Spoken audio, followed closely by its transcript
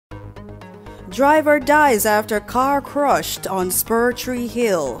Driver dies after car crushed on Spur Tree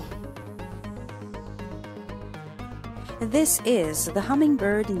Hill. This is the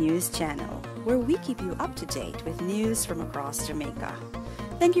Hummingbird News Channel, where we keep you up to date with news from across Jamaica.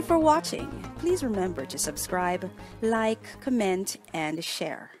 Thank you for watching. Please remember to subscribe, like, comment, and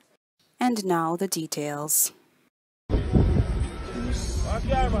share. And now the details.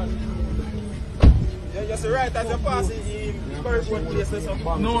 Yeah, just right as you pass it in very good place.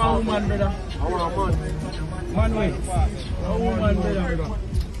 No, a woman, brother. A woman. Man, wait. A woman, brother.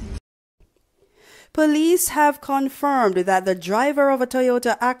 Police have confirmed that the driver of a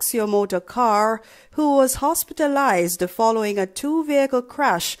Toyota Axio motor car, who was hospitalized following a two-vehicle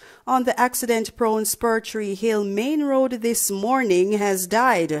crash on the accident-prone Spur Tree Hill main road this morning, has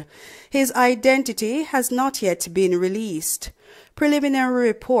died. His identity has not yet been released. Preliminary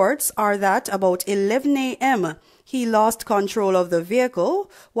reports are that about 11 a.m., he lost control of the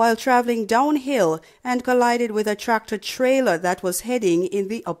vehicle while traveling downhill and collided with a tractor-trailer that was heading in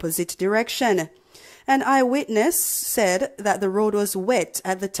the opposite direction. An eyewitness said that the road was wet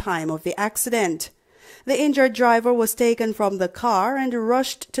at the time of the accident. The injured driver was taken from the car and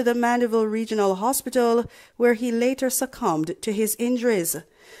rushed to the Mandeville Regional Hospital, where he later succumbed to his injuries.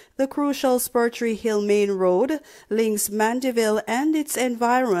 The crucial Spur Tree Hill main road links Mandeville and its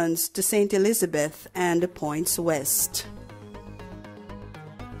environs to St. Elizabeth and points west.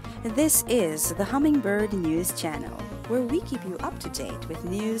 This is the Hummingbird News Channel, where we keep you up to date with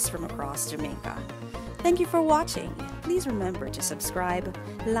news from across Jamaica. Thank you for watching. Please remember to subscribe,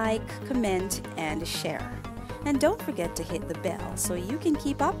 like, comment, and share. And don't forget to hit the bell so you can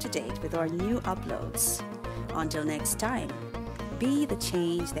keep up to date with our new uploads. Until next time, be the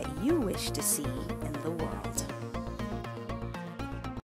change that you wish to see.